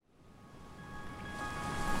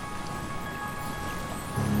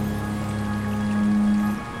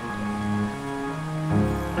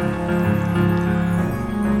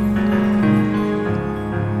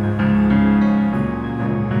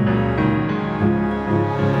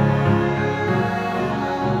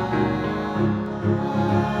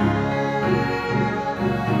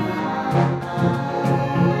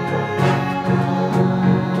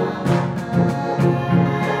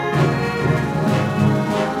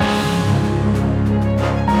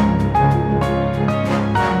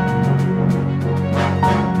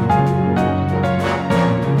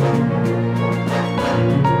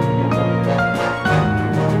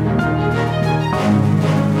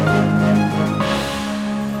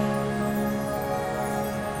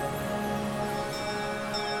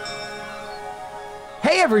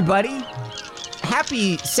everybody.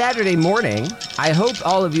 Happy Saturday morning. I hope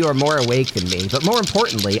all of you are more awake than me, but more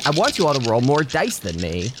importantly, I want you all to roll more dice than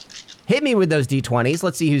me. Hit me with those D20s.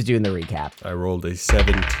 Let's see who's doing the recap. I rolled a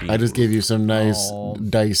 17. I just gave you some nice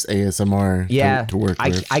dice ASMR to work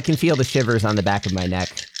with. I can feel the shivers on the back of my neck.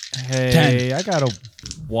 Hey, 10. I got a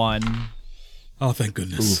 1. Oh, thank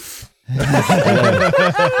goodness. I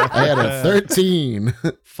had a 13.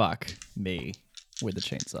 Fuck me with the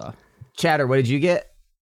chainsaw. Chatter, what did you get?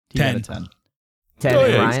 He got 10. a 10. 10, Oh,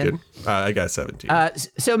 yeah, Ryan? he's good. I got 17.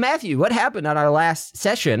 So Matthew, what happened on our last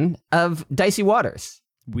session of Dicey Waters?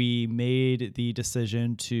 We made the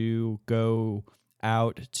decision to go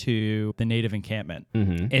out to the native encampment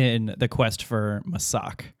in the quest for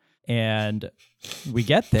Masak. And we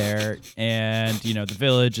get there and, you know, the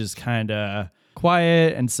village is kind of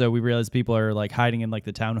quiet. And so we realize people are like hiding in like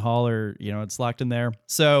the town hall or, you know, it's locked in there.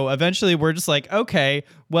 So eventually we're just like, okay,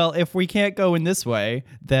 well, if we can't go in this way,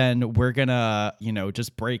 then we're gonna, you know,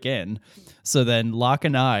 just break in. So then Locke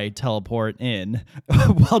and I teleport in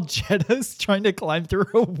while Jetta's trying to climb through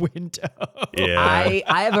a window. Yeah.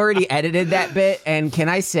 I have already edited that bit, and can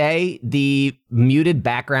I say the muted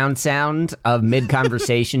background sound of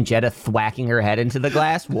mid-conversation Jetta thwacking her head into the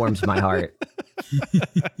glass warms my heart.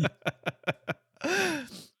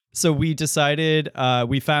 So we decided,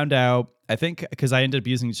 we found out, I think, because I ended up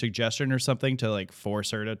using suggestion or something to like force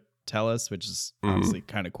her to tell us, which is honestly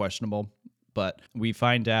kind of questionable. But we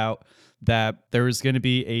find out that there was going to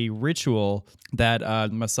be a ritual that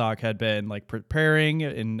Masak had been like preparing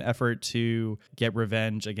in an effort to get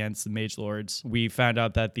revenge against the mage lords. We found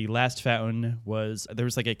out that the last fountain there was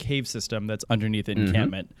like a cave system that's underneath the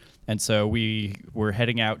encampment. And so we were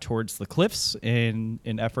heading out towards the cliffs in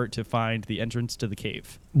an effort to find the entrance to the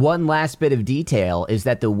cave. One last bit of detail is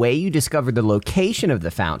that the way you discovered the location of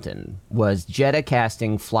the fountain was Jetta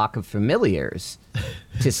casting Flock of Familiars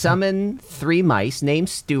to summon 3 mice named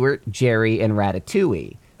Stuart, Jerry, and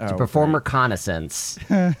Ratatouille to perform reconnaissance.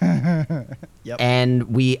 Yep. And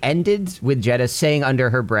we ended with Jetta saying under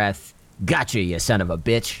her breath, "Gotcha, you son of a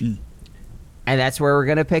bitch." And that's where we're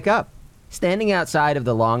going to pick up. Standing outside of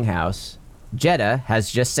the longhouse, Jetta has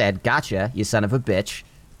just said, "Gotcha, you son of a bitch,"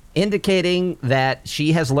 indicating that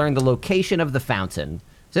she has learned the location of the fountain.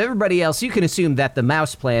 So everybody else, you can assume that the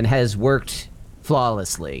mouse plan has worked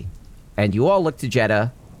flawlessly. And you all look to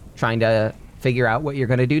Jetta, trying to figure out what you're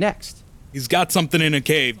going to do next. He's got something in a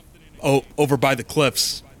cave over by the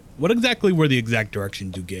cliffs. What exactly were the exact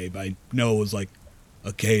directions you gave? I know it was like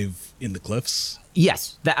a cave in the cliffs.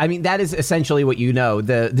 Yes, that is essentially what you know.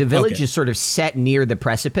 The village Okay. is sort of set near the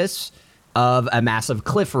precipice of a massive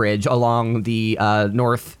cliff ridge along the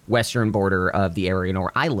northwestern border of the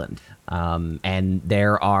Arianor Island. And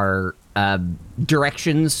there are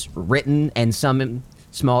directions written and some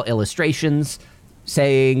small illustrations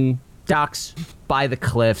saying docks by the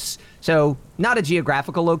cliffs. So not a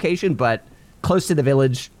geographical location, but close to the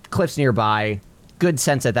village, cliffs nearby. Good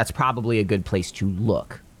sense that that's probably a good place to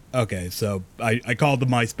look. Okay, so I called the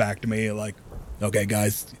mice back to me like, okay,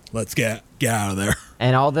 guys, let's get out of there.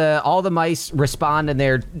 And all the mice respond in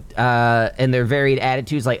their varied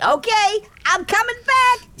attitudes, like, "Okay, I'm coming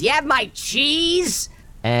back. Do you have my cheese?"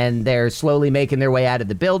 And they're slowly making their way out of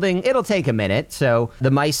the building. It'll take a minute, so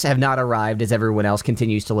the mice have not arrived as everyone else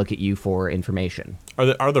continues to look at you for information.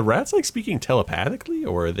 Are the rats like speaking telepathically,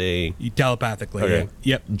 or are they? Telepathically. Okay.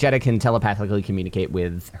 Yep. Jetta can telepathically communicate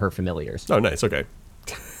with her familiars. Oh, nice. Okay.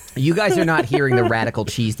 You guys are not hearing the radical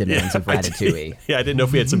cheese demands of Ratatouille. Yeah, I didn't know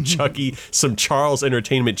if we had some Charles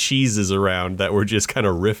Entertainment cheeses around that were just kind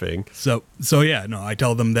of riffing. So yeah, no, I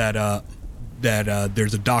tell them that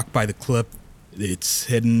there's a dock by the cliff. It's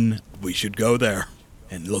hidden. We should go there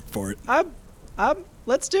and look for it.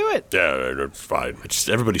 Let's do it. Yeah, that's fine.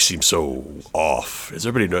 Everybody seems so off. Is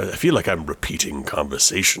everybody? I feel like I'm repeating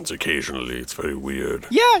conversations occasionally. It's very weird.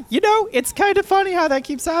 Yeah, you know, it's kind of funny how that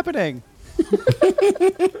keeps happening.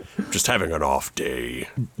 Just having an off day.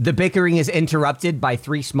 The bickering is interrupted by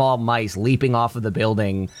 3 small mice leaping off of the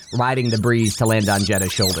building, riding the breeze to land on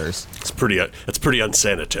Jetta's shoulders. It's pretty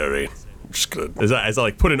unsanitary. Just good. As I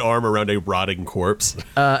like put an arm around a rotting corpse.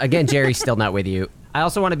 Again, Jerry's still not with you. I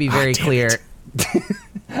also want to be very clear.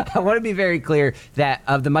 I want to be very clear that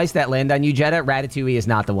of the mice that land on you, Jetta, Ratatouille is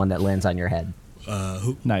not the one that lands on your head.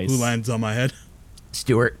 Who Nice. lands on my head?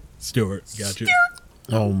 Stuart. Stuart. Got you.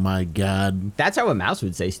 Oh my God. That's how a mouse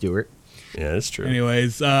would say Stuart. Yeah, that's true.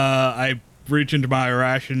 Anyways, I reach into my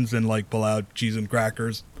rations and like pull out cheese and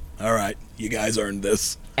crackers. All right, you guys earned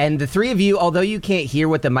this. And the three of you, although you can't hear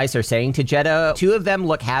what the mice are saying to Jeddah, two of them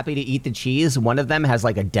look happy to eat the cheese. One of them has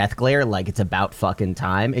like a death glare, like it's about fucking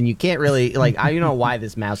time. And you can't really, like, I don't know why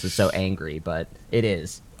this mouse is so angry, but it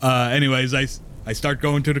is. Anyways, I start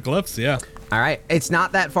going to the cliffs, yeah. All right. It's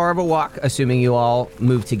not that far of a walk, assuming you all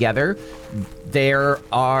move together. There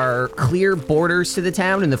are clear borders to the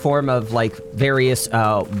town in the form of like various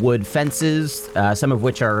wood fences, some of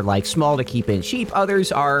which are like small to keep in sheep.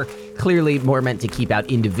 Others are clearly more meant to keep out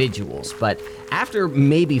individuals. But after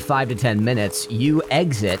maybe 5 to 10 minutes, you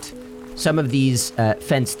exit some of these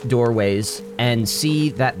fenced doorways and see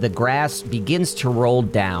that the grass begins to roll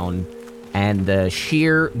down and the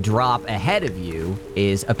sheer drop ahead of you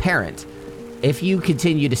is apparent. If you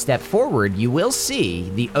continue to step forward, you will see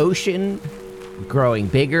the ocean growing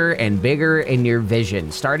bigger and bigger in your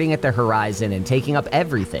vision, starting at the horizon and taking up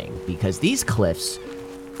everything, because these cliffs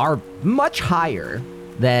are much higher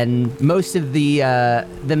than most of the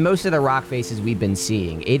rock faces we've been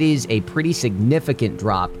seeing. It is a pretty significant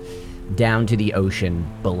drop down to the ocean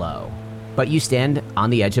below. But you stand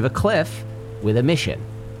on the edge of a cliff with a mission.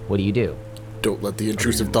 What do you do? Don't let the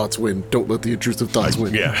intrusive thoughts win. Don't let the intrusive thoughts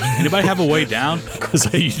win. Yeah. Anybody have a way down?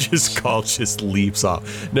 Because you just leaps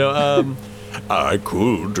off. No, I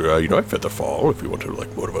could, I'd feather fall if we wanted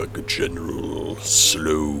like more of a general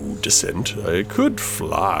slow descent. I could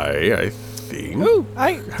fly, I think. Ooh,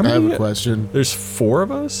 I have a question. There's 4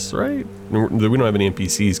 of us, right? We don't have any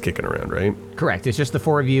NPCs kicking around, right? Correct. It's just the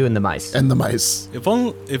 4 of you and the mice. And the mice. If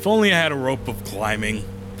only I had a rope of climbing,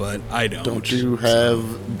 but I don't. Don't you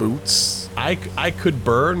have boots? I could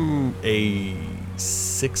burn a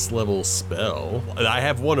 6th level spell. I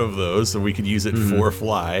have one of those, so we could use it for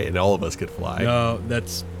fly, and all of us could fly. No,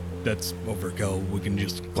 that's overkill. We can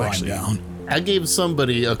just climb down. I gave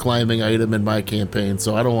somebody a climbing item in my campaign,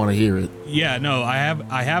 so I don't want to hear it. Yeah, no, I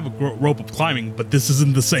have a rope of climbing, but this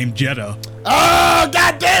isn't the same Jeddah. Oh,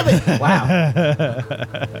 God damn it!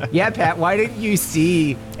 Wow. Yeah, Pat, why didn't you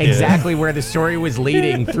see exactly where the story was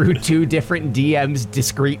leading through 2 different DMs'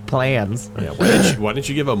 discrete plans? Yeah, why didn't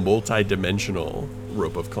you give a multi-dimensional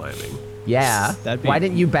rope of climbing? Yeah. That'd be Why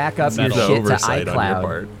didn't you back up your The shit to oversight on your iCloud?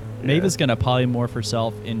 part. Maeve is gonna polymorph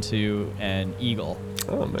herself into an eagle.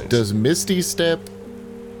 Oh, nice. Does Misty Step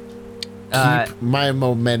keep my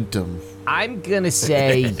momentum? I'm gonna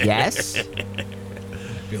say yes. I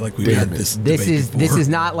feel like we've Damn had it. this This debate is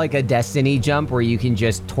before. not like a Destiny jump where you can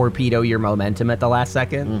just torpedo your momentum at the last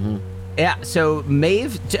second. Yeah, so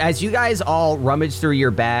Maeve, as you guys all rummage through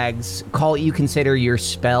your bags, call what you consider your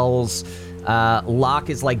spells, Locke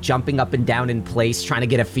is like jumping up and down in place, trying to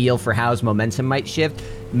get a feel for how his momentum might shift.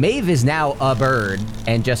 Maeve is now a bird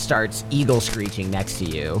and just starts eagle screeching next to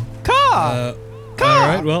you. All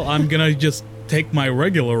right, well, I'm gonna just take my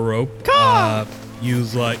regular rope,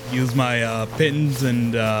 use my pittons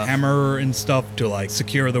and hammer and stuff to like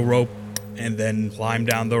secure the rope, and then climb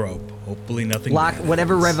down the rope. Hopefully nothing. Locke, bad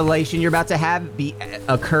whatever happens. revelation you're about to have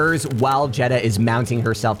occurs while Jeddah is mounting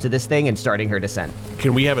herself to this thing and starting her descent.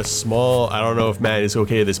 Can we have a small, I don't know if Matt is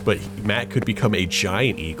okay with this, but Matt could become a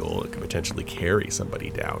giant eagle that could potentially carry somebody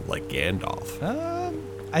down, like Gandalf.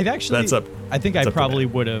 I've actually. That's up- I think that's I up to probably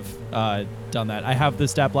Matt. would have done that. I have the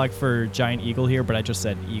stat block for giant eagle here, but I just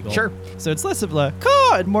said eagle. Sure. So it's less of a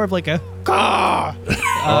caw and more of like a caw.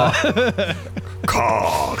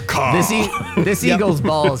 Caw. This eagle's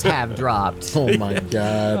balls have dropped. Oh my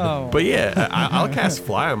God. Oh. But yeah, I'll cast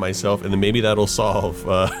fly on myself, and then maybe that'll solve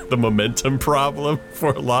the momentum problem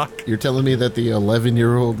for Locke. You're telling me that the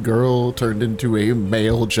 11-year-old girl turned into a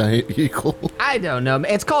male giant eagle? I don't know.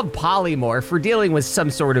 It's called polymorph. We're dealing with some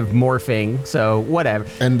sort of morphing, so whatever.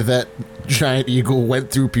 And that giant eagle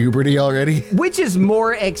went through puberty already? Which is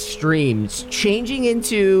more extreme? Changing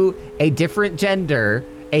into a different gender,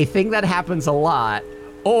 a thing that happens a lot,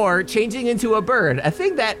 or changing into a bird, a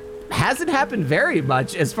thing that hasn't happened very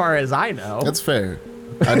much as far as I know. That's fair.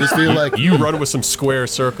 I just feel like You run with some square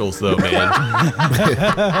circles, though, man.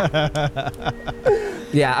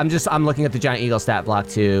 Yeah, I'm looking at the giant eagle stat block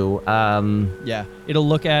too. Yeah, it'll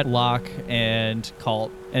look at Locke and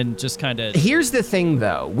Colt and just kind of. Here's the thing,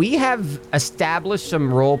 though. We have established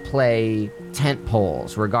some roleplay tent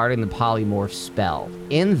poles regarding the polymorph spell.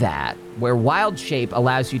 In that, where wild shape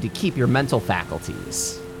allows you to keep your mental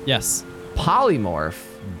faculties, Yes. polymorph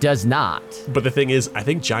does not. But the thing is, I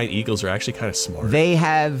think giant eagles are actually kind of smart. They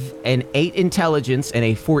have an 8 intelligence and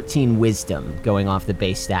a 14 wisdom going off the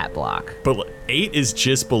base stat block. But 8 is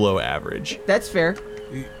just below average. That's fair.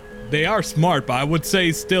 They are smart, but I would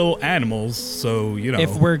say still animals. So you know.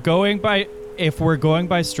 If we're going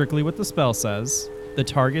by strictly what the spell says, The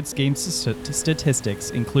target's game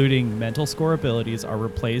statistics, including mental score abilities, are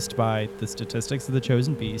replaced by the statistics of the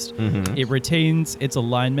chosen beast. It retains its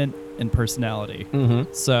alignment and personality.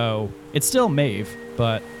 So it's still Maeve,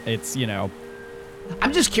 but it's,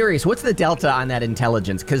 I'm just curious, what's the delta on that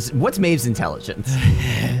intelligence? Because what's Maeve's intelligence?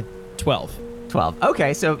 12. 12.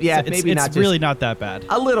 Okay, so yeah, It's maybe not just really not that bad.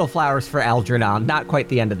 a little flowers for Algernon, not quite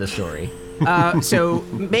the end of the story. So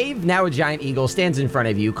Maeve, now a giant eagle, stands in front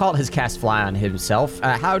of you. Colt has cast fly on himself.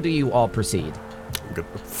 How do you all proceed?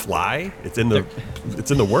 Fly? It's in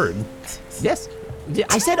the word. Yes.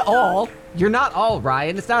 I said all. You're not all,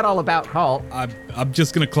 Ryan. It's not all about Colt. I'm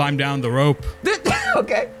just gonna climb down the rope.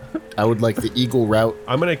 Okay. I would like the eagle route.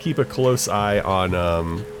 I'm gonna keep a close eye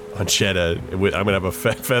on Jeddah. I'm gonna have a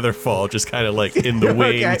feather fall, just kind of like in the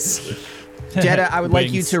Okay. wings. Jeddah, I would like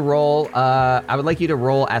you Wings. to roll. I would like you to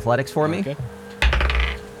roll athletics for me. Okay.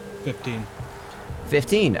 15.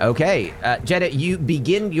 15. Okay. Jeddah, you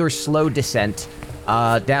begin your slow descent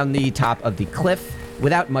down the top of the cliff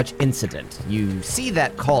without much incident. You see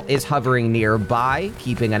that Colt is hovering nearby,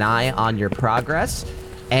 keeping an eye on your progress,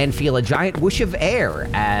 and feel a giant whoosh of air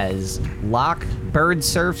as Locke bird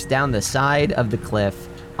surfs down the side of the cliff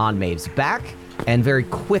on Maeve's back and very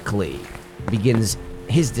quickly begins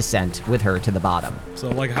his descent with her to the bottom. So,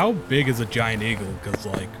 like, how big is a giant eagle? Because,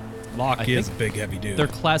 like, Locke I is a think big, heavy dude. They're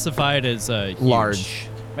classified as huge. Large.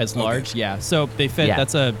 As large, yeah. So they fit. Yeah.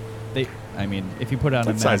 I mean, if you put it on a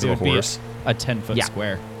That's map, size it of a would be horse. a 10-foot Yeah.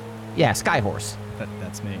 square. Yeah, Skyhorse.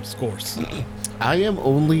 That's me. Scores. I am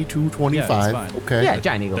only 225. Yeah, it's fine. Okay. Yeah,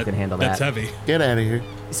 giant eagle can handle That's that. heavy. Get out of here.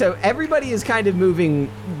 So everybody is kind of moving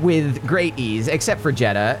with great ease, except for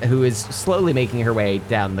Jeddah, who is slowly making her way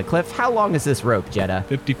down the cliff. How long is this rope, Jeddah?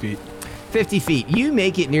 50 feet. 50 feet. You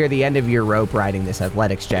make it near the end of your rope riding this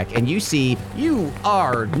athletics check, and you see you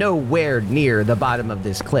are nowhere near the bottom of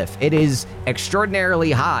this cliff. It is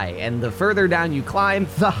extraordinarily high, and the further down you climb,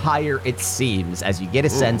 the higher it seems, as you get a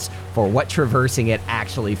sense for what traversing it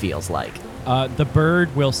actually feels like. The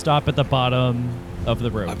bird will stop at the bottom of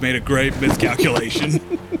the rope. I've made a great miscalculation.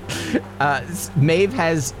 Maeve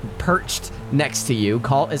has perched next to you.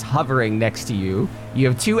 Colt is hovering next to you. You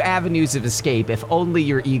have two avenues of escape. If only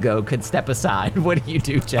your ego could step aside. What do you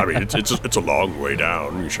do, Jeff? I mean, it's a long way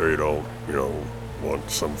down. You sure you don't, want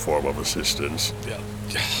some form of assistance? Yeah.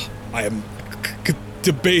 I am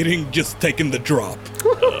debating just taking the drop.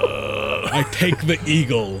 I take the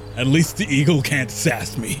eagle. At least the eagle can't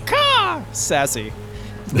sass me. Sassy.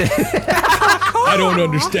 I don't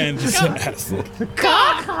understand the sass.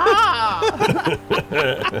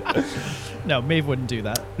 No, Maeve wouldn't do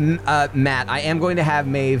that. Matt, I am going to have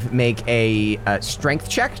Maeve make a strength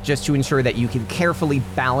check just to ensure that you can carefully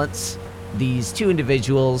balance these two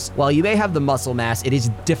individuals. While you may have the muscle mass, it is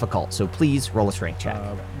difficult, so please roll a strength check.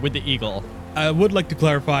 With the eagle. I would like to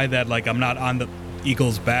clarify that, like, I'm not on the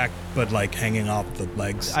eagle's back, but, like, hanging off the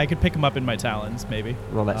legs. I could pick him up in my talons, maybe.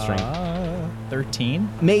 Roll that strength. 13.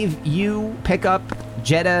 Maeve, you pick up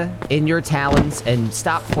Jeddah in your talons and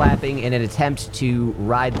stop flapping in an attempt to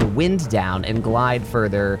ride the wind down and glide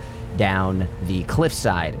further down the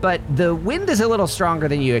cliffside. But the wind is a little stronger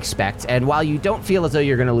than you expect, and while you don't feel as though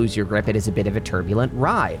you're going to lose your grip, it is a bit of a turbulent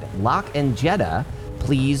ride. Locke and Jeddah,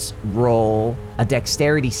 please roll a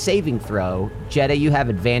dexterity saving throw. Jeddah, you have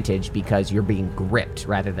advantage because you're being gripped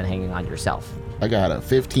rather than hanging on yourself. I got a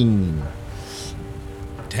 15.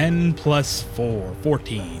 10 plus 4,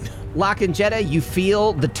 14. Locke and Jeddah, you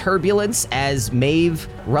feel the turbulence as Maeve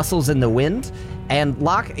rustles in the wind. And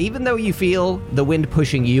Locke, even though you feel the wind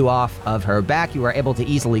pushing you off of her back, you are able to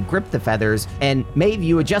easily grip the feathers. And Maeve,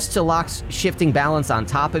 you adjust to Locke's shifting balance on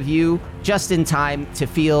top of you just in time to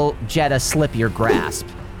feel Jeddah slip your grasp.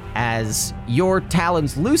 As your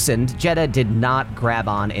talons loosened, Jeddah did not grab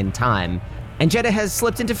on in time. And Jeddah has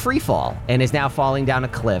slipped into freefall and is now falling down a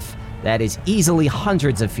cliff that is easily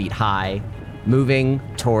hundreds of feet high, moving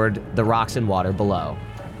toward the rocks and water below.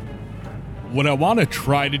 What I want to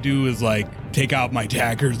try to do is, like, take out my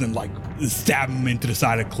daggers and, like, stab them into the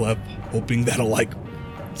side of the cliff, hoping that'll, like,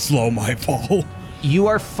 slow my fall. You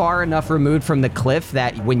are far enough removed from the cliff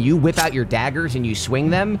that when you whip out your daggers and you swing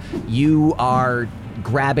them, you are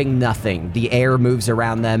grabbing nothing. The air moves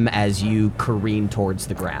around them as you careen towards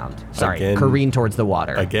the ground. Sorry, Again- careen towards the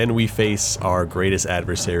water. Again, we face our greatest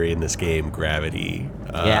adversary in this game, gravity.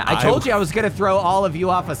 Yeah, I told you I was going to throw all of you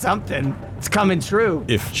off of something. It's coming true.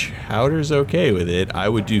 If Chowder's okay with it, I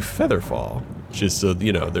would do Featherfall, just so,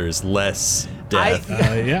 there's less death.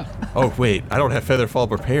 Yeah. Oh, wait, I don't have Featherfall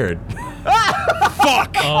prepared.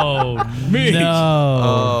 Fuck! Oh, Me. no.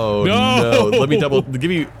 Oh No. no! Let me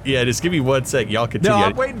just give me 1 sec. Y'all No, continue.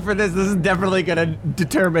 I'm waiting for this. This is definitely going to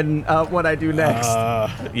determine what I do next.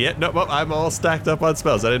 Yeah, no, well, I'm all stacked up on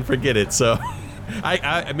spells. I didn't forget it, so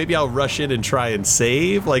I maybe I'll rush in and try and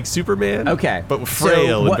save like Superman. Okay. but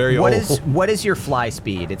frail and very what old. what is your fly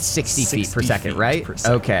speed? It's 60 feet per 60 second, feet right? per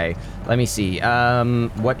second. Okay. Let me see.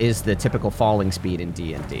 What is the typical falling speed in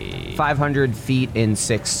D&D? 500 feet in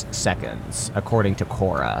 6 seconds, according to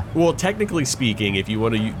Cora. Well, technically speaking, if you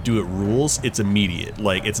want to do it rules, it's immediate.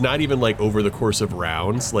 Like it's not even like over the course of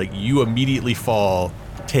rounds. Like you immediately fall,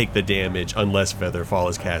 take the damage unless Featherfall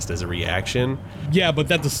is cast as a reaction. Yeah, but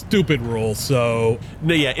that's a stupid rule, so...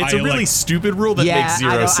 No, yeah, it's a I really like- stupid rule that makes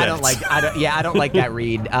zero sense. I don't like that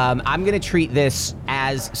read. I'm gonna treat this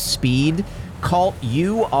as speed. Colt,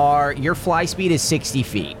 your fly speed is 60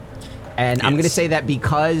 feet. And I'm going to Yes. say that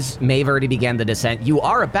because Maeve already began the descent, you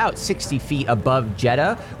are about 60 feet above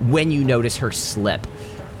Jeddah when you notice her slip.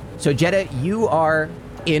 So Jeddah, you are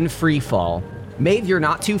in free fall. Maeve, you're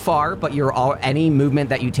not too far, but any movement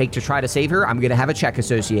that you take to try to save her, I'm going to have a check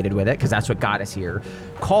associated with it because that's what got us here.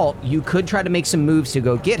 Colt, you could try to make some moves to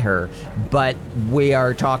go get her, but we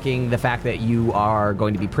are talking the fact that you are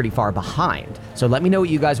going to be pretty far behind. So let me know what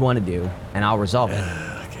you guys want to do, and I'll resolve it.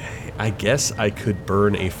 Okay, I guess I could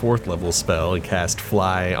burn a 4th level spell and cast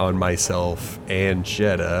Fly on myself and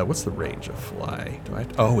Jeddah. What's the range of Fly?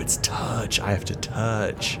 It's touch. I have to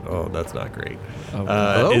touch. Oh, that's not great.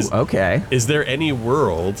 Okay. Is there any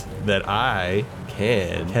world that I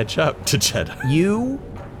can catch up to Jeddah? You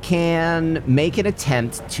can make an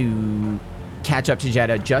attempt to catch up to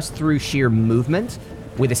Jeddah just through sheer movement.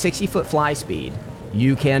 With a 60-foot fly speed,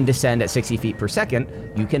 you can descend at 60 feet per second.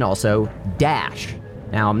 You can also dash.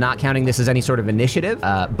 Now, I'm not counting this as any sort of initiative,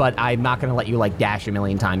 but I'm not going to let you like dash a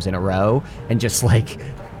million times in a row and just like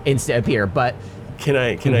instant appear. But Can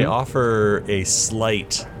I offer a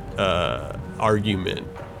slight argument?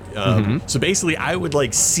 So basically, I would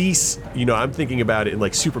like cease. I'm thinking about it in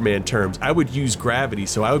like Superman terms. I would use gravity,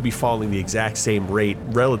 so I would be falling the exact same rate,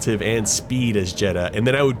 relative and speed as Jeddah, and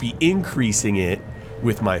then I would be increasing it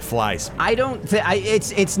with my fly speed. I don't.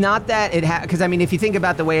 It's not that it because I mean, if you think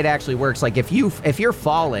about the way it actually works, like if you're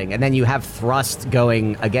falling and then you have thrust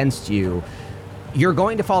going against you, you're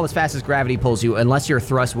going to fall as fast as gravity pulls you, unless your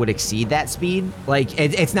thrust would exceed that speed. Like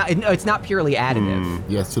it's not purely additive.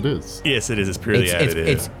 Yes, it is. Yes, it is. It's purely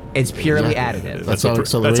additive. It's purely Exactly. additive. That's how how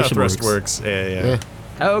acceleration thrust works. works. Yeah.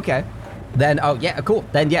 Oh, okay. Then, cool.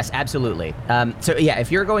 Then, yes, absolutely. So, yeah,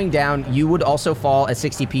 if you're going down, you would also fall at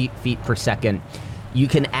 60 feet per second. You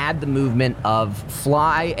can add the movement of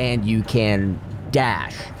fly and you can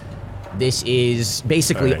dash. This is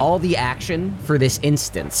basically all the action for this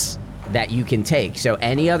instance that you can take. So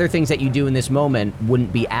any other things that you do in this moment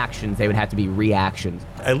wouldn't be actions. They would have to be reactions.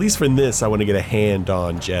 At least from this, I want to get a hand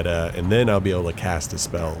on Jeddah, and then I'll be able to cast a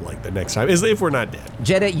spell like the next time, if we're not dead.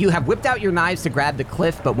 Jeddah, you have whipped out your knives to grab the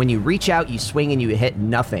cliff, but when you reach out, you swing and you hit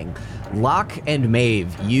nothing. Locke and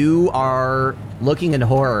Maeve, you are looking in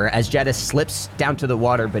horror as Jeddah slips down to the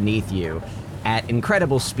water beneath you at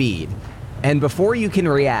incredible speed. And before you can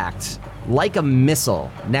react, like a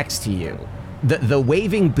missile next to you, the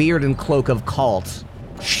waving beard and cloak of Colt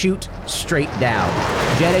shoot straight down.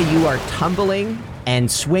 Jeddah, you are tumbling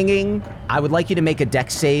and swinging. I would like you to make a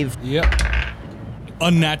dex save. Yep.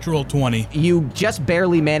 Unnatural 20. You just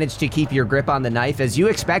barely managed to keep your grip on the knife as you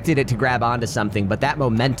expected it to grab onto something, but that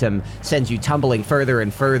momentum sends you tumbling further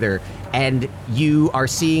and further, and you are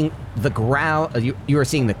seeing the ground, you are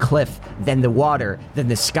seeing the cliff, then the water, then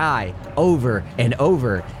the sky, over and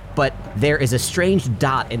over. But there is a strange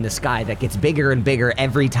dot in the sky that gets bigger and bigger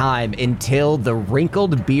every time until the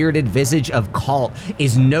wrinkled, bearded visage of Colt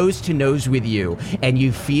is nose to nose with you, and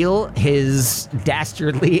you feel his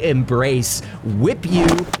dastardly embrace whip you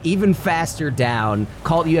even faster down.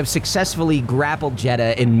 Colt, you have successfully grappled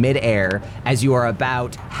Jeddah in midair as you are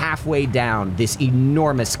about halfway down this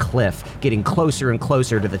enormous cliff, getting closer and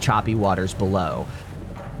closer to the choppy waters below.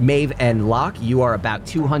 Maeve and Locke, you are about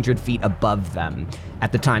 200 feet above them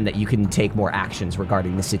at the time that you can take more actions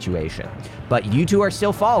regarding the situation. But you two are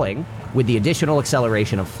still falling with the additional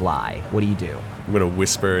acceleration of fly. What do you do? I'm going to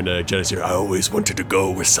whisper into Jetta's ear, I always wanted to go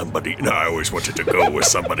with somebody. No, I always wanted to go with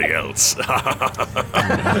somebody else.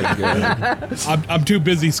 I'm too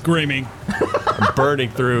busy screaming. I'm burning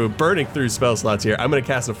through spell slots here. I'm going to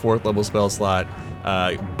cast a 4th level spell slot.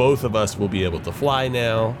 Both of us will be able to fly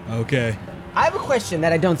now. Okay. I have a question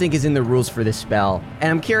that I don't think is in the rules for this spell,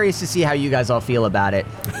 and I'm curious to see how you guys all feel about it.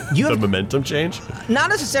 You The have momentum change? not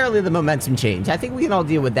necessarily the momentum change. I think we can all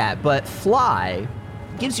deal with that, but fly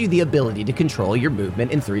gives you the ability to control your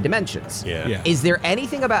movement in 3 dimensions. Yeah. Is there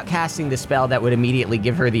anything about casting the spell that would immediately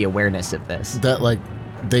give her the awareness of this? That, like,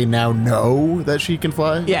 they now know that she can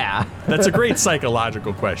fly? Yeah. That's a great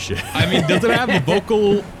psychological question. I mean, does it have a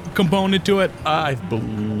vocal component to it? I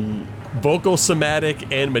believe vocal,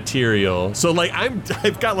 somatic, and material. So like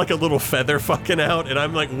I've got like a little feather fucking out, and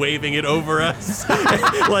I'm like waving it over us.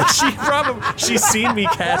 Like she's seen me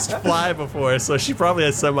cast fly before, so she probably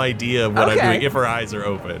has some idea of what I'm doing if her eyes are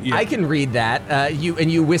open. I can read that.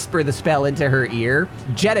 You whisper the spell into her ear.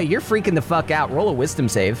 Jetta, you're freaking the fuck out. Roll a wisdom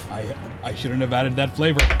save. I shouldn't have added that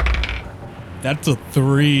flavor. That's a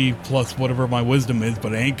 3 plus whatever my wisdom is,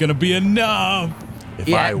 but it ain't gonna be enough.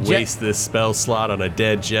 If I waste this spell slot on a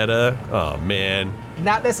dead Jetta, oh man.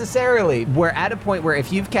 Not necessarily. We're at a point where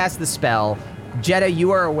if you've cast the spell, Jetta, you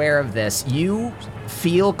are aware of this. You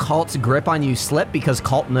feel Cult's grip on you slip because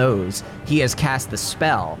Cult knows he has cast the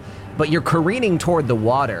spell, but you're careening toward the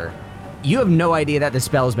water. You have no idea that the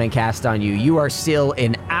spell has been cast on you. You are still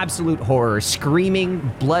in absolute horror,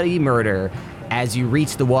 screaming bloody murder as you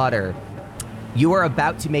reach the water. You are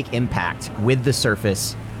about to make impact with the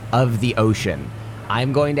surface of the ocean.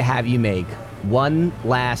 I'm going to have you make one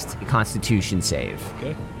last Constitution save.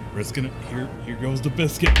 Okay, risking it. Here goes the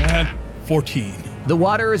biscuit, man. 14. The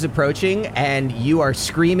water is approaching, and you are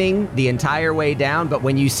screaming the entire way down, but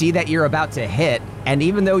when you see that you're about to hit, and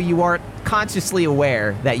even though you aren't consciously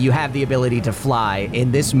aware that you have the ability to fly,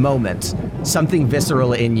 in this moment, something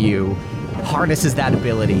visceral in you harnesses that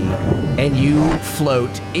ability, and you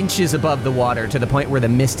float inches above the water to the point where the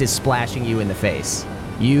mist is splashing you in the face.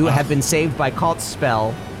 You have been saved by Cult's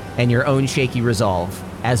spell and your own shaky resolve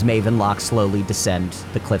as Maven Lock slowly descend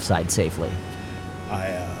the cliffside safely.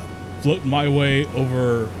 I float my way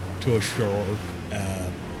over to a shore,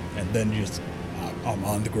 and then just I'm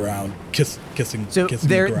on the ground, kissing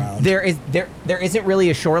the ground. There isn't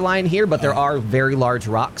really a shoreline here, but there are very large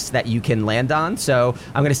rocks that you can land on. So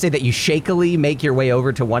I'm going to say that you shakily make your way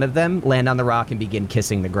over to one of them, land on the rock, and begin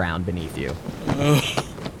kissing the ground beneath you.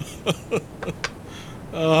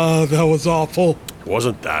 Oh, that was awful.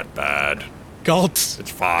 Wasn't that bad. Galt,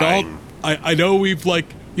 It's fine. Galt, I know we've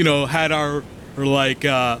had our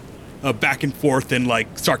back and forth and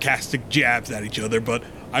like sarcastic jabs at each other, but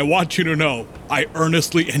I want you to know I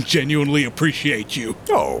earnestly and genuinely appreciate you.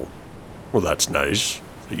 Oh, well, that's nice.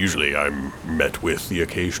 Usually I'm met with the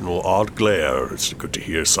occasional odd glare. It's good to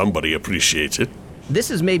hear somebody appreciates it.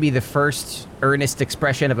 This is maybe the first earnest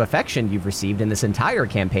expression of affection you've received in this entire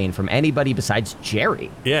campaign from anybody besides Jerry.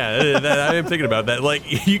 Yeah, I am thinking about that.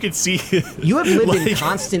 Like, you can see... You have lived in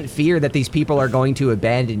constant fear that these people are going to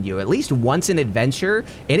abandon you. At least once in adventure,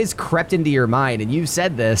 it has crept into your mind, and you've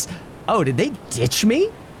said this, oh, did they ditch me?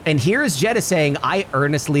 And here is Jetta saying, I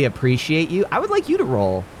earnestly appreciate you. I would like you to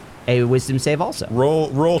roll a wisdom save also.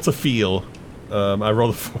 Roll to feel. I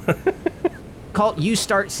rolled a 4. Cult, you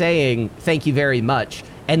start saying, thank you very much,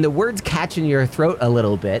 and the words catch in your throat a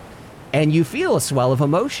little bit, and you feel a swell of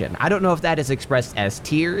emotion. I don't know if that is expressed as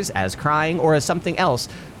tears, as crying, or as something else,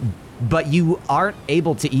 but you aren't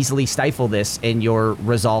able to easily stifle this in your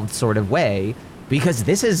resolved sort of way, because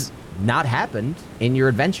this has not happened in your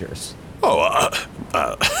adventures. Oh,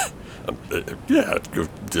 yeah,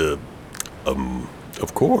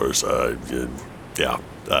 of course, yeah.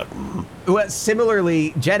 Well,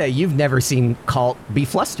 similarly, Jetta, you've never seen Cult be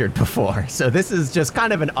flustered before, so this is just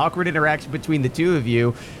kind of an awkward interaction between the two of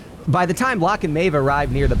you. By the time Locke and Maeve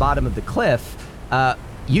arrive near the bottom of the cliff,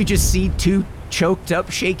 you just see two choked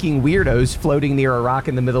up, shaking weirdos floating near a rock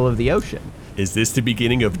in the middle of the ocean. Is this the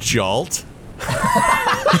beginning of Jolt?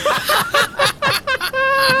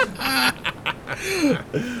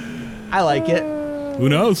 I like it. Who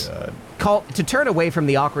knows? To turn away from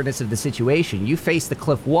the awkwardness of the situation, you face the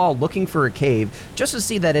cliff wall looking for a cave just to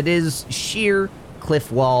see that it is sheer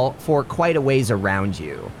cliff wall for quite a ways around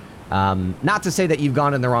you. Not to say that you've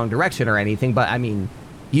gone in the wrong direction or anything, but I mean,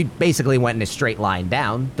 you basically went in a straight line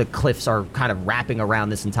down. The cliffs are kind of wrapping around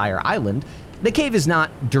this entire island. The cave is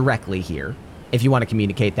not directly here. If you want to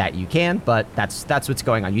communicate that, you can, but that's what's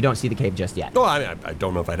going on. You don't see the cave just yet. Well, I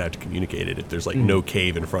don't know if I'd have to communicate it. If there's like no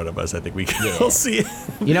cave in front of us, I think we can all see it.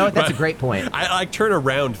 You know what? That's a great point. I like turn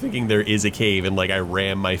around thinking there is a cave, and like I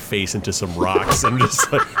ram my face into some rocks and just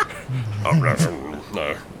like,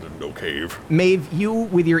 no cave. Maeve, you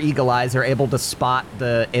with your eagle eyes are able to spot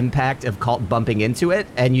the impact of Cult bumping into it,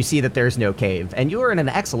 and you see that there's no cave, and you are in an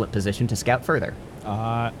excellent position to scout further.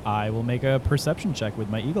 I will make a perception check with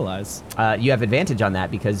my eagle eyes. You have advantage on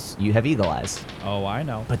that because you have eagle eyes. Oh, I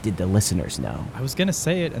know. But did the listeners know? I was going to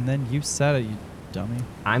say it, and then you said it. dummy.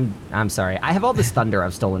 I'm sorry. I have all this thunder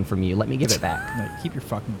I've stolen from you. Let me give it back. No, keep your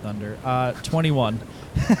fucking thunder. 21.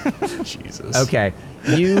 Jesus. Okay.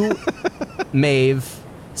 You, Maeve,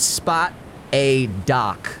 spot a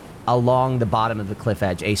dock along the bottom of the cliff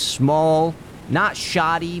edge. A small, not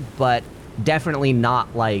shoddy, but definitely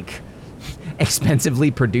not like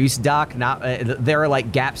expensively produced dock. Not there are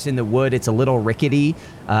like gaps in the wood. It's a little rickety,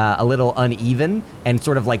 a little uneven, and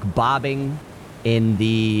sort of like bobbing in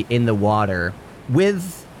the water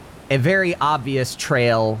with a very obvious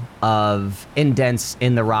trail of indents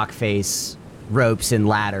in the rock face, ropes and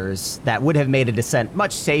ladders that would have made a descent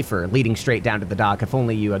much safer, leading straight down to the dock if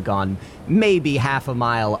only you had gone maybe half a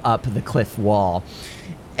mile up the cliff wall.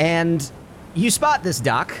 And you spot this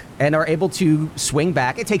dock and are able to swing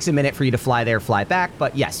back. It takes a minute for you to fly there, fly back,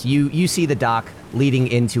 but yes, you see the dock leading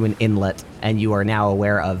into an inlet, and you are now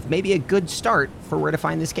aware of maybe a good start for where to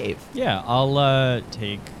find this cave. Yeah, I'll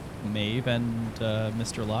take Maeve and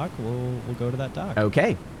Mr. Locke. We'll go to that dock.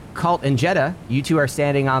 Okay. Colt and Jeddah, you two are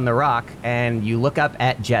standing on the rock, and you look up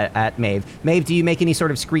at Maeve. Maeve, do you make any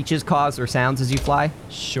sort of screeches, caws, or sounds as you fly?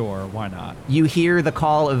 Sure, why not? You hear the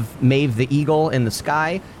call of Maeve the Eagle in the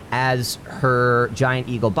sky as her giant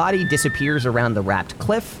eagle body disappears around the wrapped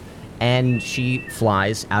cliff, and she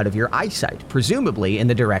flies out of your eyesight, presumably in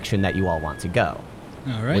the direction that you all want to go.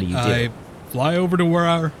 All right. What do you do? I fly over to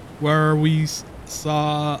where we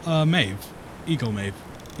saw Maeve, Eagle Maeve.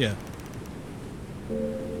 Yeah.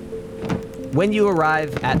 When you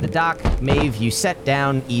arrive at the dock, Maeve, you set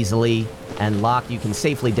down easily, and Locke, you can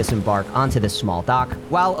safely disembark onto this small dock.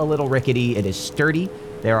 While a little rickety, it is sturdy.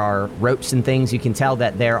 There are ropes and things. You can tell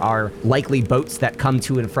that there are likely boats that come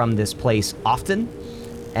to and from this place often.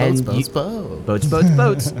 And boats.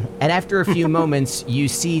 And after a few moments, you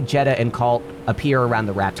see Jeddah and Colt appear around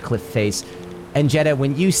the wrapped cliff face. And Jeddah,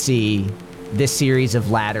 when you see this series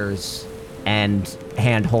of ladders and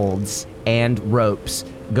handholds and ropes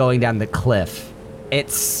going down the cliff,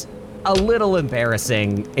 it's a little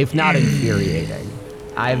embarrassing, if not infuriating.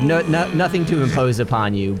 I have nothing to impose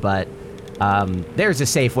upon you, but there's a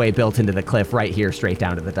safe way built into the cliff right here, straight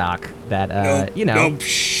down to the dock. That No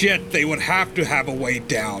shit, they would have to have a way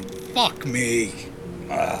down. Fuck me.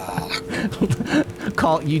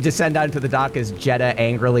 Colt, you descend onto the dock as Jeddah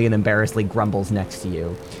angrily and embarrassedly grumbles next to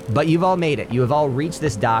you. But you've all made it. You have all reached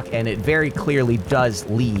this dock, and it very clearly does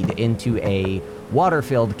lead into a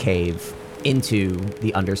water-filled cave into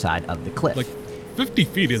the underside of the cliff. Like 50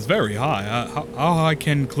 feet is very high. How high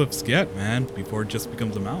can cliffs get, man, before it just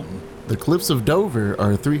becomes a mountain? The cliffs of Dover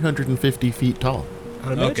are 350 feet tall.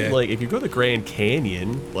 I'd imagine, Okay. like, if you go to the Grand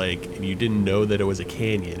Canyon, like, and you didn't know that it was a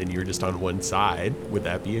canyon and you were just on one side, would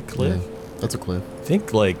that be a cliff? Yeah, that's a cliff. I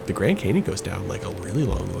think, like, the Grand Canyon goes down, like, a really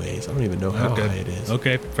long ways. I don't even know how high it is.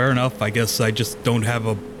 Okay, fair enough. I guess I just don't have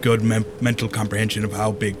a good mental comprehension of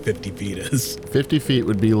how big 50 feet is. 50 feet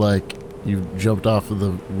would be like you jumped off of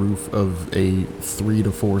the roof of a 3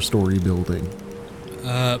 to 4 story building.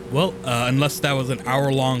 Unless that was an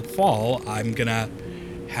hour-long fall, I'm gonna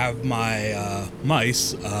have my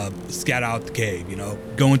mice scout out the cave,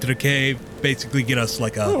 go into the cave, basically get us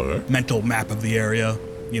like a mental map of the area,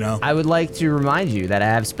 I would like to remind you that I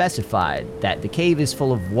have specified that the cave is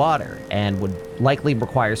full of water and would likely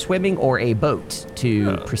require swimming or a boat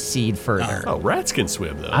to proceed further. Oh, rats can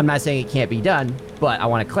swim, though. I'm not saying it can't be done, but I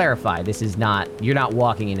want to clarify, you're not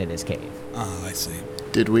walking into this cave. Oh, I see.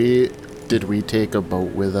 Did we take a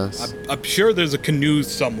boat with us? I'm sure there's a canoe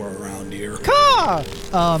somewhere around here.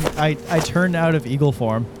 I turned out of eagle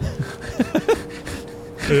form.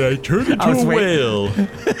 I turned into was a waiting. whale.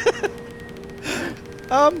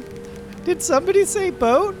 Did somebody say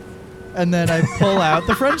boat? And then I pull out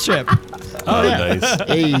the friendship. Oh, nice.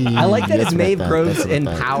 Hey, I like that as that's Maeve what grows that's in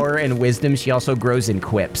about. power and wisdom, she also grows in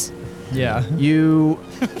quips. Yeah.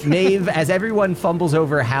 Maeve, as everyone fumbles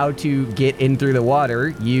over how to get in through the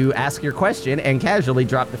water, you ask your question and casually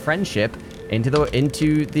drop the friendship into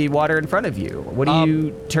the water in front of you. What do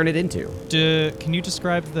you turn it into? Can you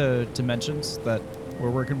describe the dimensions that we're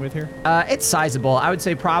working with here? It's sizable. I would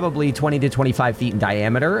say probably 20 to 25 feet in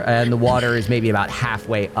diameter, and the water is maybe about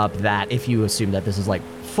halfway up that if you assume that this is like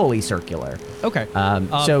fully circular. Okay.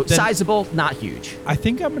 So then sizable, not huge. I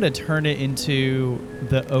think I'm going to turn it into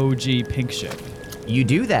the OG pink ship. You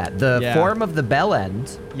do that. The Yeah. form of the bell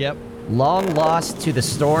end, Yep. long lost to the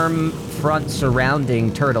storm front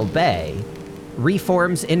surrounding Turtle Bay,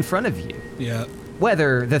 reforms in front of you. Yeah.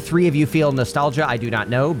 Whether the three of you feel nostalgia, I do not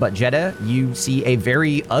know, but Jeddah, you see a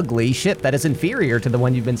very ugly ship that is inferior to the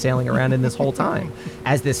one you've been sailing around in this whole time.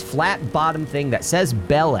 As this flat bottom thing that says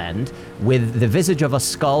Bell End, with the visage of a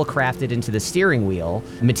skull crafted into the steering wheel,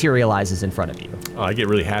 materializes in front of you. Oh, I get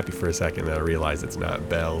really happy for a second, and I realize it's not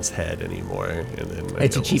Bell's head anymore. And then I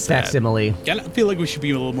It's get a cheap little sad. facsimile. Yeah, I feel like we should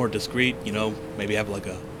be a little more discreet, you know, maybe have like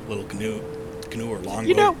a little canoe or longboat.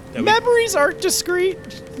 You know, that we- memories aren't discreet.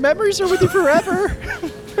 Memories are with you forever.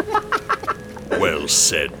 Well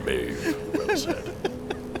said, Maeve. Well said.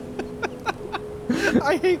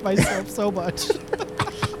 I hate myself so much.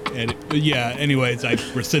 And yeah, anyways, I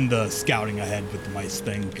rescind the scouting ahead with the mice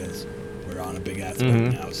thing because we're on a big ass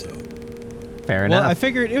boat now. So Fair Well, enough. I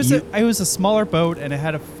figured it was a smaller boat and it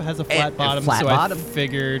has a flat bottom, flat so bottom. I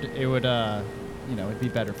figured it would it'd be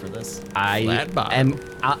better for this. Flat bottom.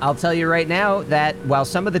 And I'll tell you right now that while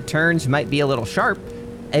some of the turns might be a little sharp,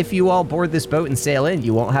 if you all board this boat and sail in,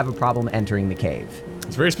 you won't have a problem entering the cave.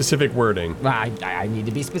 It's very specific wording. I need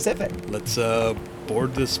to be specific. Let's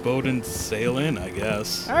board this boat and sail in, I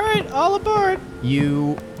guess. All right, all aboard.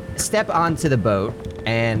 You step onto the boat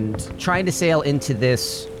and trying to sail into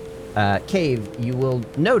this cave, you will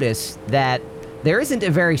notice that there isn't a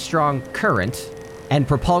very strong current, and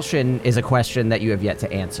propulsion is a question that you have yet to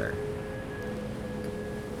answer.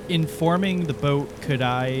 In forming the boat, could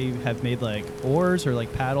I have made like oars or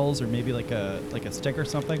like paddles or maybe like a stick or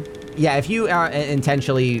something? Yeah, if you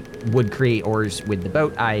intentionally would create oars with the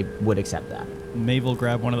boat, I would accept that. Maeve will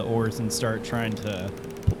grab one of the oars and start trying to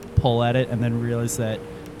pull at it, and then realize that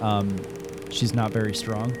she's not very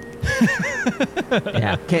strong.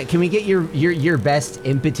 Yeah. Can we get your best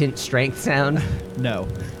impotent strength sound? No.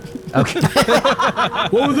 Okay.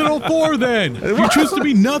 what was it all for then? You choose to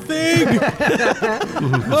be nothing.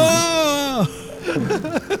 Ah!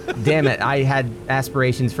 Damn it, I had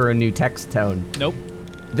aspirations for a new text tone. Nope.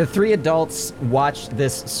 The three adults watch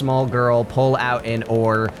this small girl pull out an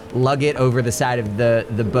oar, lug it over the side of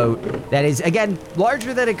the boat that is, again,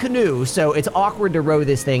 larger than a canoe, so it's awkward to row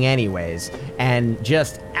this thing anyways, and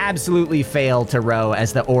just absolutely fail to row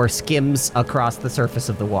as the oar skims across the surface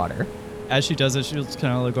of the water. As she does it, she'll just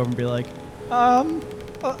kind of look over and be like, a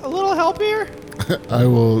little help here? I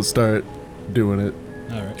will start doing it.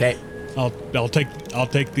 All right. Okay. I'll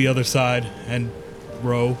take the other side and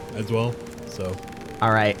row as well. So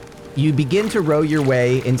All right. You begin to row your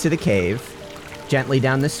way into the cave, gently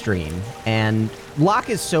down the stream, and Locke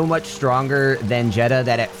is so much stronger than Jeddah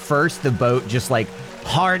that at first the boat just like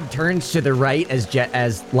hard turns to the right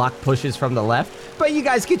as Locke pushes from the left. But you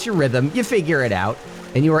guys get your rhythm, you figure it out,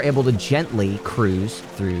 and you are able to gently cruise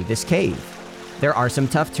through this cave. There are some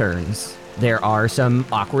tough turns, there are some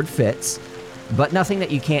awkward fits, but nothing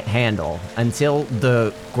that you can't handle until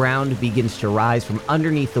the ground begins to rise from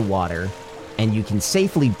underneath the water and you can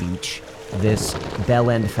safely beach this Bell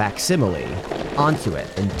End facsimile onto it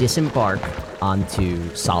and disembark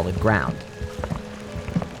onto solid ground.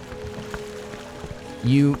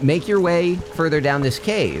 You make your way further down this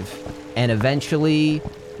cave and eventually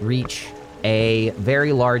reach a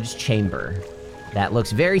very large chamber that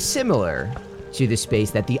looks very similar to the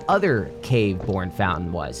space that the other cave-born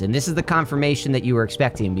fountain was. And this is the confirmation that you were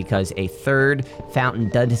expecting because a third fountain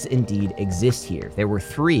does indeed exist here. There were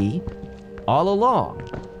three all along.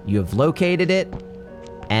 You have located it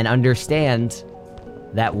and understand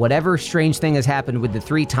that whatever strange thing has happened with the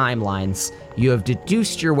three timelines, you have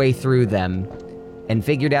deduced your way through them and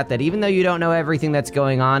figured out that even though you don't know everything that's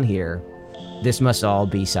going on here, this must all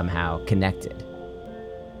be somehow connected.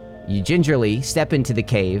 You gingerly step into the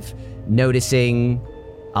cave, noticing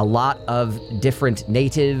a lot of different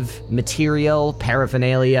native material,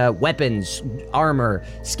 paraphernalia, weapons, armor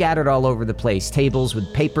scattered all over the place. Tables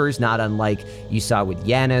with papers, not unlike you saw with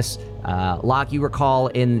Yanis. Locke, you recall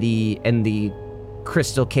in the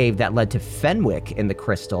crystal cave that led to Fenwick in the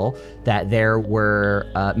crystal, that there were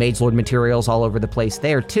Mage Lord materials all over the place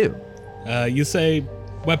there too. you say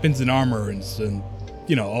weapons and armor and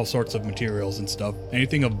you know, all sorts of materials and stuff.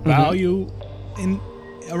 Anything of value in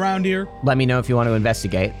around here? Let me know if you want to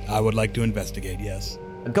investigate. I would like to investigate, yes.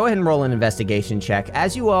 Go ahead and roll an investigation check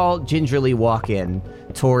as you all gingerly walk in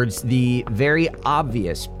towards the very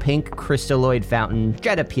obvious pink crystalloid fountain.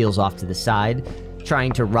 Jeddah peels off to the side,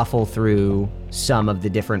 trying to ruffle through some of the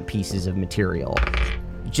different pieces of material.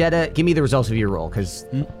 Jeddah, give me the results of your roll, because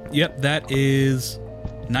Yep, that is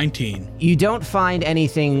 19. you don't find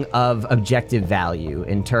anything of objective value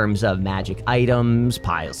in terms of magic items,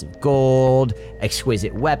 piles of gold,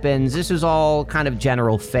 exquisite weapons. This is all kind of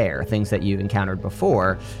general fare, things that you've encountered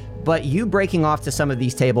before. But you breaking off to some of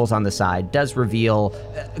these tables on the side does reveal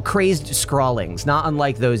crazed scrawlings, not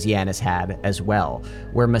unlike those Yanis had as well,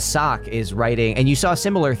 where Masak is writing, and you saw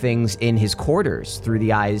similar things in his quarters through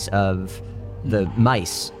the eyes of the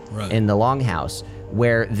mice in the longhouse,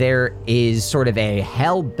 where there is sort of a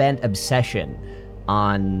hell-bent obsession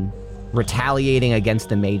on retaliating against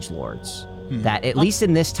the Mage Lords. That, at least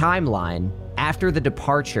in this timeline, after the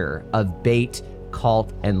departure of Bait,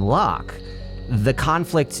 Cult, and Locke, the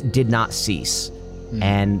conflict did not cease,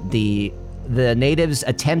 and the natives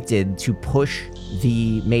attempted to push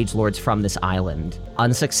the Mage Lords from this island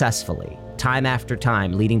unsuccessfully, time after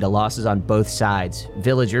time, leading to losses on both sides,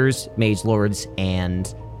 villagers, Mage Lords,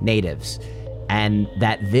 and natives. And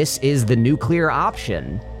that this is the nuclear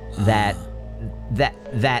option that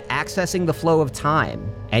accessing the flow of time,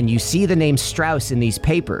 and you see the name Strauss in these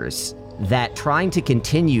papers, that trying to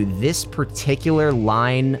continue this particular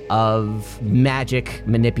line of magic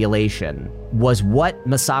manipulation was what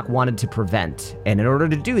Masak wanted to prevent, and in order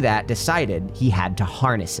to do that, decided he had to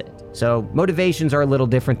harness it. So motivations are a little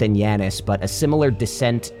different than Yanis, but a similar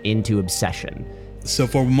descent into obsession. So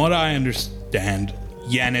from what I understand,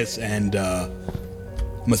 Yanis and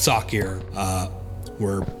Masak here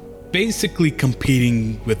were basically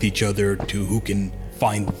competing with each other to who can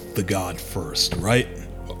find the god first, right?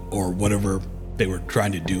 Or whatever they were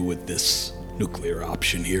trying to do with this nuclear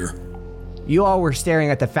option here. You all were staring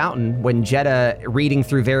at the fountain when Jeddah, reading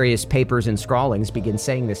through various papers and scrawlings, begins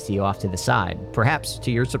saying this to you off to the side. Perhaps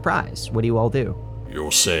to your surprise. What do you all do?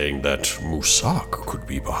 You're saying that Masak could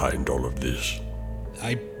be behind all of this?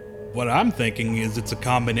 What I'm thinking is it's a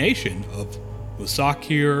combination of Masak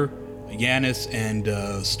here, Yanis,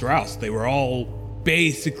 and Strauss. They were all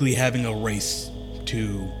basically having a race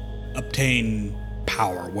to obtain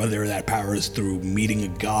power, whether that power is through meeting a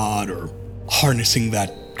god or harnessing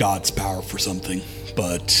that god's power for something.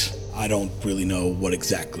 But I don't really know what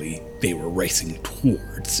exactly they were racing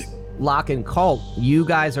towards. Locke and Cult, you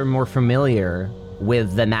guys are more familiar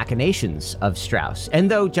with the machinations of Strauss. And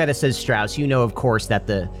though Jeddah says Strauss, you know, of course, that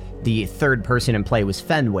the third person in play was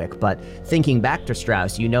Fenwick, but thinking back to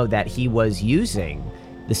Strauss, you know that he was using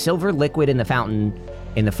the silver liquid in the fountain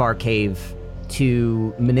in the far cave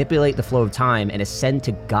to manipulate the flow of time and ascend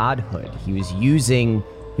to godhood. He was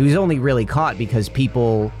only really caught because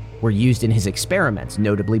people were used in his experiments,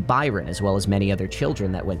 notably Byron, as well as many other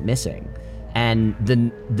children that went missing. And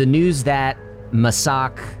the news that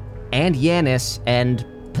Masak and Yanis and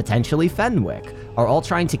potentially Fenwick are all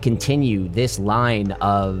trying to continue this line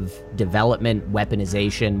of development,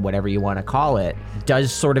 weaponization, whatever you want to call it,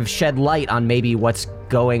 does sort of shed light on maybe what's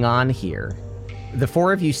going on here. The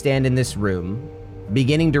four of you stand in this room,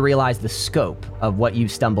 beginning to realize the scope of what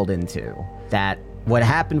you've stumbled into. That what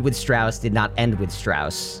happened with Strauss did not end with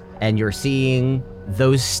Strauss, and you're seeing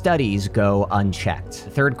those studies go unchecked. The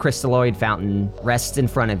third crystalloid fountain rests in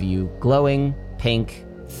front of you, glowing, pink,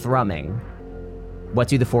 thrumming. What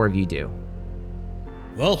do the four of you do?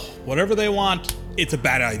 Well, whatever they want, it's a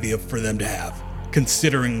bad idea for them to have,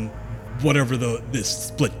 considering whatever this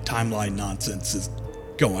split timeline nonsense is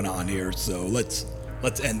going on here. So let's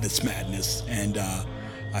end this madness. And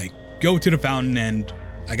I go to the fountain, and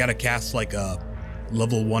I gotta cast like a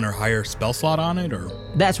level 1 or higher spell slot on it, or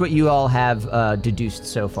that's what you all have deduced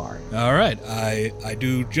so far. All right, I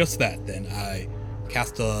do just that then. I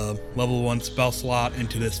cast a level 1 spell slot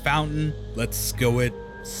into this fountain. Let's go with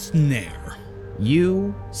Snare.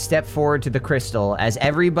 You step forward to the crystal as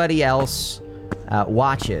everybody else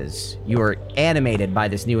watches. You are animated by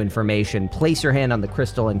this new information. Place your hand on the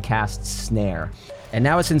crystal and cast Snare. And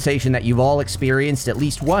now a sensation that you've all experienced at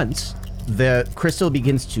least once. The crystal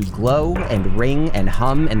begins to glow and ring and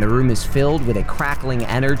hum, and the room is filled with a crackling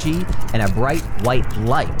energy and a bright white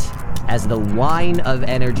light as the wine of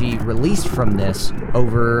energy released from this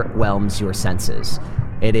overwhelms your senses.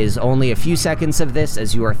 It is only a few seconds of this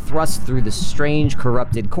as you are thrust through the strange,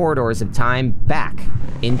 corrupted corridors of time back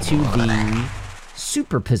into the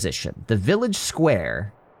superposition, the village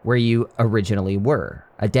square where you originally were.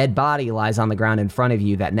 A dead body lies on the ground in front of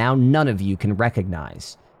you that now none of you can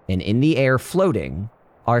recognize. And in the air floating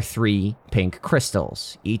are 3 pink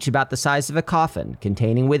crystals, each about the size of a coffin,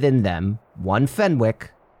 containing within them 1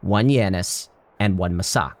 Fenwick, 1 Yanis, and 1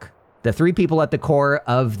 Masak. The 3 people at the core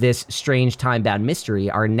of this strange time-bound mystery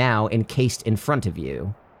are now encased in front of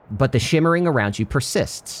you, but the shimmering around you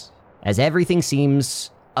persists, as everything seems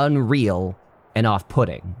unreal and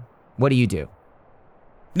off-putting. What do you do?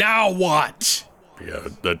 Now what? Yeah,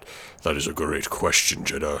 that is a great question,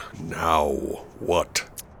 Jeddah. Now what?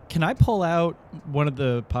 Can I pull out one of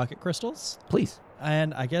the pocket crystals? Please.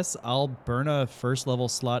 And I guess I'll burn a first level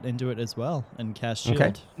slot into it as well and cast shield.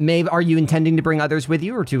 Okay. Maeve, are you intending to bring others with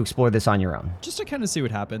you or to explore this on your own? Just to kind of see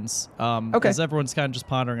what happens. Okay. As everyone's kind of just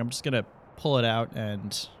pondering, I'm just going to pull it out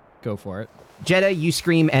and go for it. Jeddah, you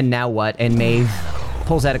scream, and now what? And Maeve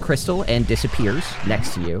pulls out a crystal and disappears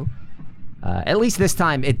next to you. At least this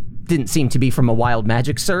time, it didn't seem to be from a wild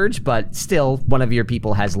magic surge, but still, one of your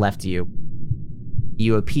people has left you.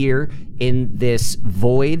 You appear in this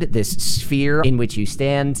void, this sphere in which you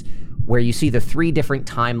stand, where you see the 3 different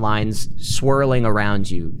timelines swirling around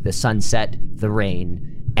you: the sunset, the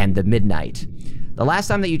rain, and the midnight. The last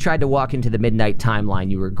time that you tried to walk into the midnight timeline,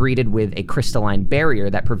 you were greeted with a crystalline barrier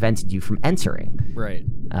that prevented you from entering. Right.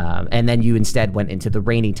 And then you instead went into the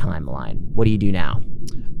rainy timeline. What do you do now?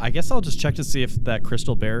 I guess I'll just check to see if that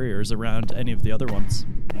crystal barrier is around any of the other ones.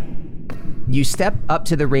 You step up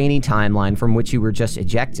to the rainy timeline from which you were just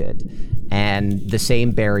ejected, and the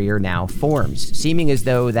same barrier now forms, seeming as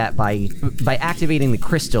though that by activating the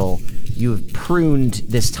crystal, you've pruned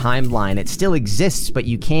this timeline. It still exists, but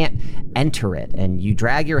you can't enter it, and you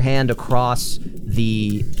drag your hand across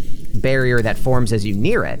the barrier that forms as you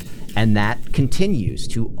near it, and that continues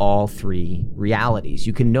to all 3 realities.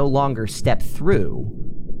 You can no longer step through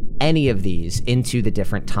any of these into the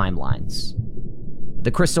different timelines.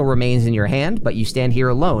 The crystal remains in your hand, but you stand here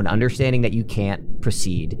alone, understanding that you can't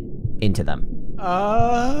proceed into them.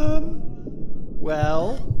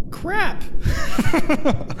 Well, crap.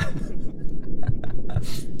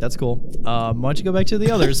 That's cool. Why don't you go back to the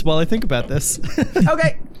others while I think about this?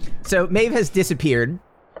 Okay, so Maeve has disappeared.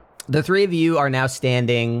 The 3 of you are now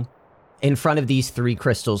standing in front of these 3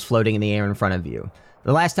 crystals floating in the air in front of you.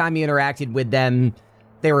 The last time you interacted with them,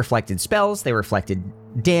 they reflected spells, they reflected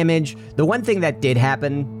damage. The one thing that did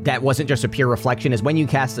happen that wasn't just a pure reflection is when you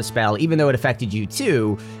cast a spell, even though it affected you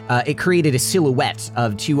too, it created a silhouette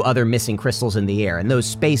of 2 other missing crystals in the air, and those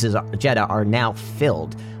spaces, Jeddah, are now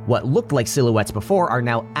filled. What looked like silhouettes before are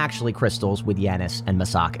now actually crystals with Yanis and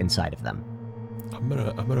Masak inside of them. I'm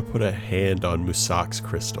gonna put a hand on Musak's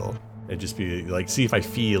crystal and just be like, see if I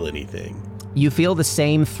feel anything. You feel the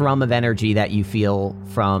same thrum of energy that you feel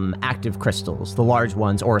from active crystals, the large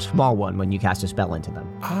ones or a small one when you cast a spell into them.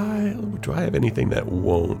 Do I have anything that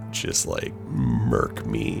won't just like murk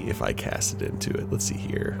me if I cast it into it? Let's see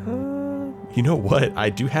here. You know what? I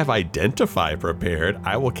do have Identify prepared.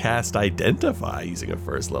 I will cast Identify using a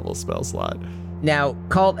first level spell slot. Now,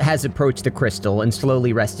 Kalt has approached the crystal and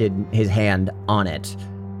slowly rested his hand on it.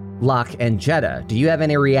 Locke and Jeddah, do you have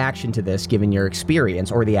any reaction to this given your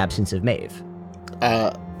experience or the absence of Maeve?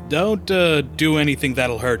 Don't do anything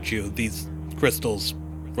that'll hurt you. These crystals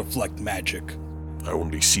reflect magic. I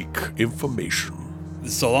only seek information.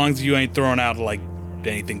 So long as you ain't throwing out like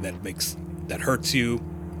anything that hurts you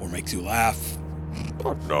or makes you laugh.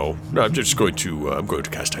 Oh, no, I'm just going to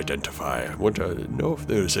cast Identify. I want to know if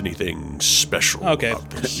there's anything special about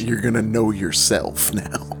this. You're gonna know yourself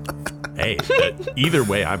now. Hey, either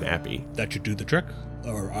way, I'm happy. That should do the trick,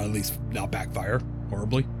 or at least not backfire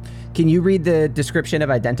horribly. Can you read the description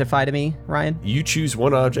of Identify to me, Ryan? You choose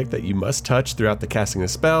one object that you must touch throughout the casting of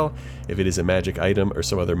the spell. If it is a magic item or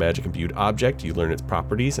some other magic-imbued object, you learn its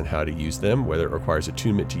properties and how to use them, whether it requires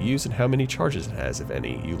attunement to use, and how many charges it has, if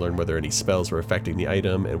any. You learn whether any spells were affecting the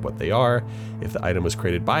item and what they are. If the item was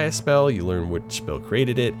created by a spell, you learn which spell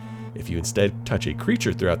created it. If you instead touch a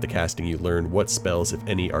creature throughout the casting, you learn what spells, if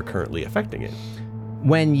any, are currently affecting it.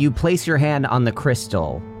 When you place your hand on the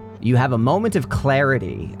crystal, you have a moment of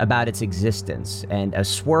clarity about its existence, and a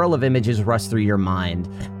swirl of images rush through your mind.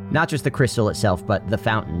 Not just the crystal itself, but the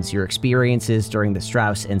fountains, your experiences during the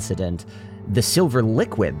Strauss incident. The silver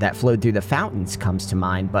liquid that flowed through the fountains comes to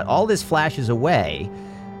mind, but all this flashes away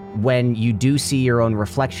when you do see your own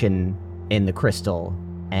reflection in the crystal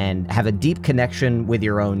and have a deep connection with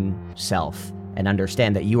your own self and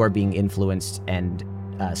understand that you are being influenced and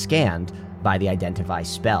scanned by the Identify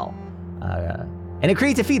spell. And it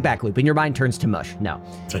creates a feedback loop and your mind turns to mush. No.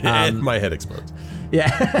 And my head explodes.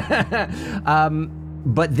 Yeah.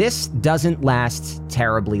 But this doesn't last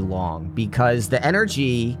terribly long because the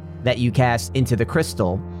energy that you cast into the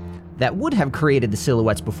crystal that would have created the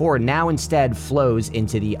silhouettes before now instead flows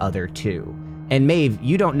into the other 2. And Maeve,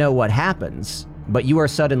 you don't know what happens, but you are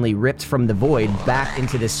suddenly ripped from the void back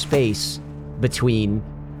into this space between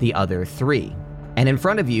the other 3. And in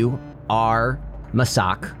front of you are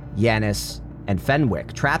Masak, Yanis, and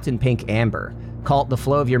Fenwick, trapped in pink amber. Kalt, the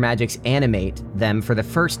flow of your magics animate them for the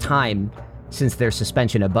first time since their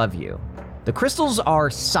suspension above you. The crystals are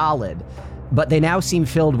solid, but they now seem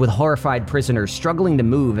filled with horrified prisoners struggling to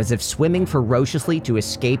move as if swimming ferociously to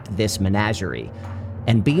escape this menagerie.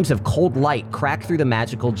 and beams of cold light crack through the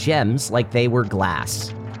magical gems like they were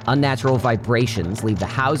glass. Unnatural vibrations leave the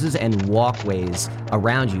houses and walkways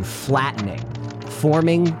around you flattening,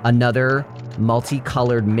 forming another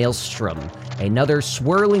multicolored maelstrom, another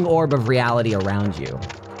swirling orb of reality around you.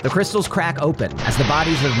 The crystals crack open as the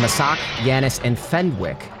bodies of Masak, Yanis, and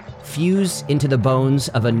Fenwick fuse into the bones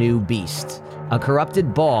of a new beast, a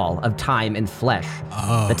corrupted ball of time and flesh.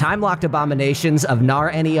 The time-locked abominations of Nar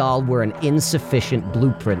Enial were an insufficient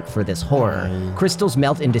blueprint for this horror. Crystals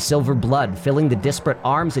melt into silver blood, filling the disparate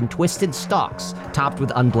arms and twisted stalks, topped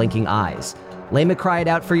with unblinking eyes. Lema cried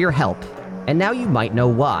out for your help, and now you might know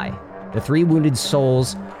why. The three wounded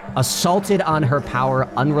souls assaulted on her power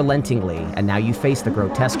unrelentingly, and now you face the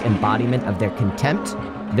grotesque embodiment of their contempt,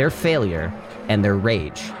 their failure, and their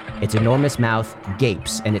rage. Its enormous mouth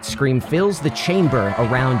gapes, and its scream fills the chamber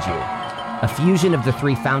around you. A fusion of the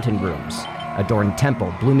three fountain rooms, adorned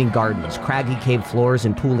temple, blooming gardens, craggy cave floors,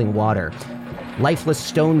 and pooling water. Lifeless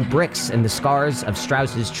stone bricks and the scars of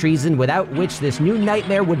Strauss's treason, without which this new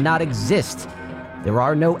nightmare would not exist. There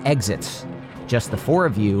are no exits, just the four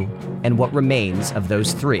of you and what remains of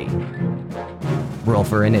those three. Roll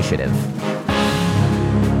for initiative.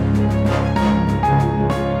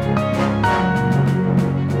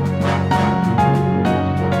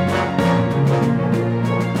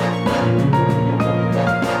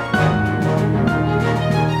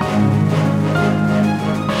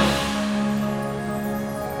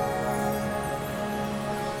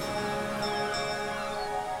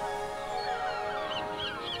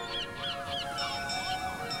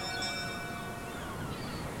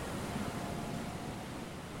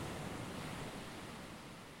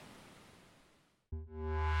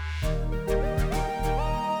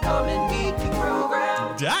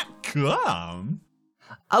 .com.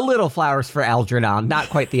 A little flowers for Algernon, not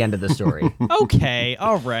quite the end of the story. Okay,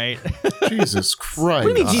 all right. Jesus Christ.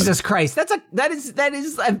 What do you mean, Jesus Christ? That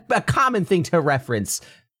is a common thing to reference.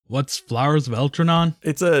 What's Flowers of Eltronon?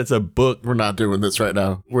 It's a book. We're not doing this right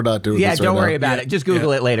now. We're not doing this right now. Yeah, don't worry about it. Just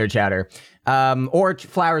Google it later, Chowder. Or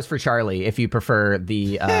Flowers for Charlie, if you prefer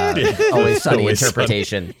the Always Sunny Always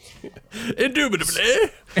interpretation.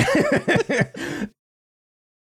 Indubitably.